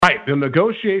Right. The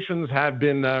negotiations have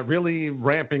been really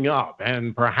ramping up,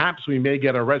 and perhaps we may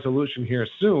get a resolution here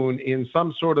soon in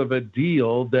some sort of a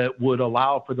deal that would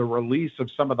allow for the release of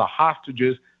some of the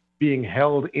hostages being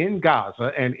held in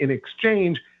Gaza. And in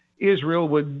exchange, Israel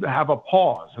would have a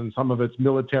pause in some of its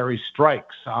military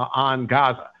strikes on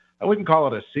Gaza. I wouldn't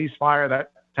call it a ceasefire.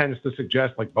 That tends to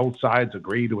suggest like both sides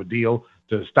agree to a deal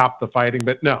to stop the fighting.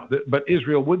 But no, but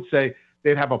Israel would say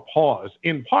they'd have a pause,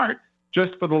 in part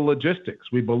just for the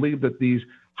logistics. We believe that these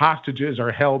hostages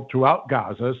are held throughout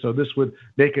Gaza, so this would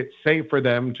make it safe for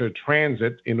them to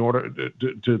transit in order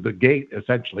to the gate,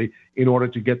 essentially, in order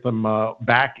to get them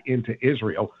back into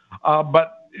Israel.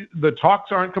 But the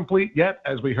talks aren't complete yet.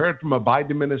 As we heard from a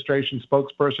Biden administration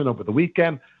spokesperson over the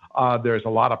weekend, there's a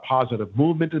lot of positive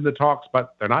movement in the talks,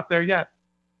 but they're not there yet.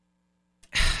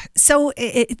 So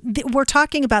we're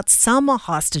talking about some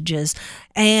hostages,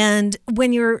 and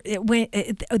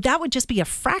that would just be a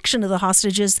fraction of the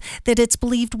hostages that it's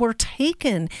believed were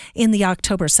taken in the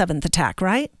October 7th attack,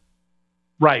 right?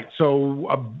 Right.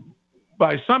 So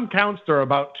by some counts, there are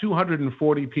about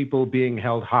 240 people being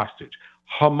held hostage.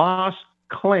 Hamas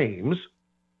claims,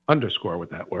 underscore with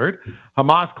that word,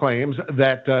 Hamas claims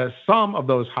that some of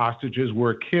those hostages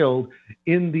were killed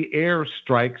in the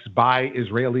airstrikes by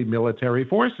Israeli military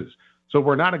forces. So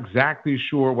we're not exactly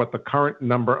sure what the current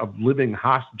number of living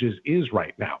hostages is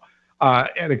right now.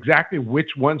 And exactly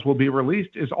which ones will be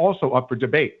released is also up for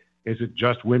debate. Is it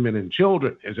just women and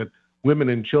children? Is it women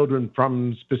and children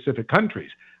from specific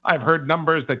countries? I've heard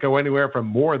numbers that go anywhere from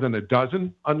more than a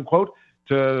dozen, unquote,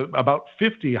 to about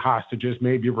 50 hostages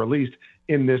may be released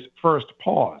in this first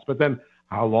pause. But then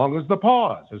how long is the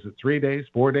pause? Is it 3 days,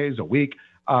 4 days, a week?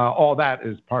 All that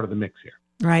is part of the mix here.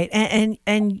 Right.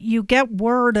 And you get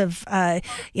word of,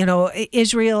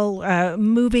 Israel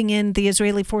moving in, the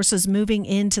Israeli forces moving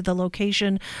into the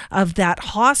location of that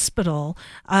hospital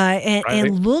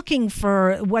and looking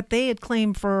for what they had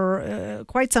claimed for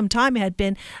quite some time had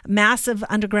been massive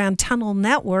underground tunnel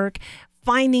network,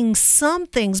 finding some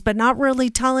things, but not really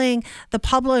telling the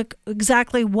public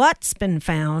exactly what's been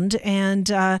found. And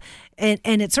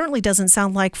it certainly doesn't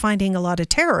sound like finding a lot of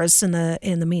terrorists in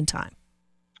the meantime.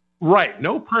 Right.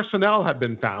 No personnel have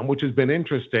been found, which has been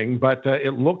interesting, but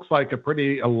it looks like a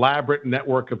pretty elaborate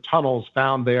network of tunnels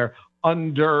found there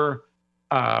under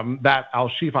that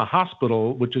Al-Shifa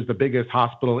hospital, which is the biggest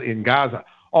hospital in Gaza.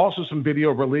 Also, some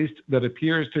video released that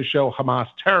appears to show Hamas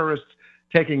terrorists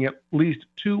taking at least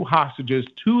 2 hostages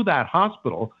to that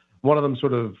hospital, one of them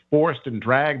sort of forced and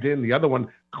dragged in, the other one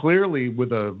clearly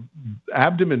with a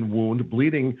abdomen wound,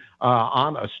 bleeding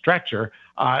on a stretcher.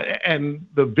 And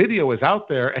the video is out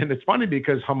there, and it's funny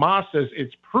because Hamas says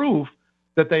it's proof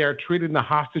that they are treating the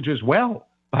hostages well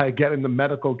by getting the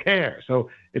medical care. So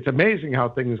it's amazing how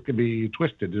things can be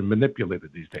twisted and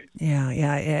manipulated these days.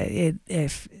 Yeah.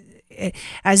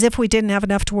 As if we didn't have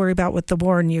enough to worry about with the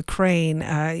war in Ukraine,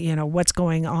 what's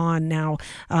going on now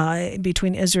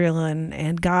between Israel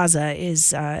and Gaza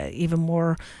is even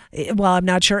more, well, I'm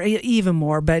not sure even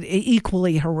more, but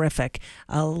equally horrific.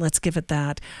 Let's give it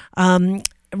that.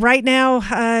 Right now,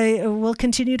 we'll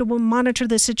continue to monitor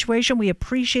the situation. We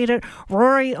appreciate it.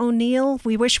 Rory O'Neill,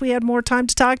 we wish we had more time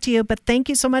to talk to you, but thank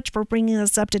you so much for bringing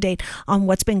us up to date on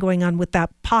what's been going on with that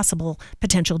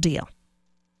potential deal.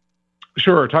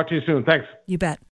 Sure. Talk to you soon. Thanks. You bet.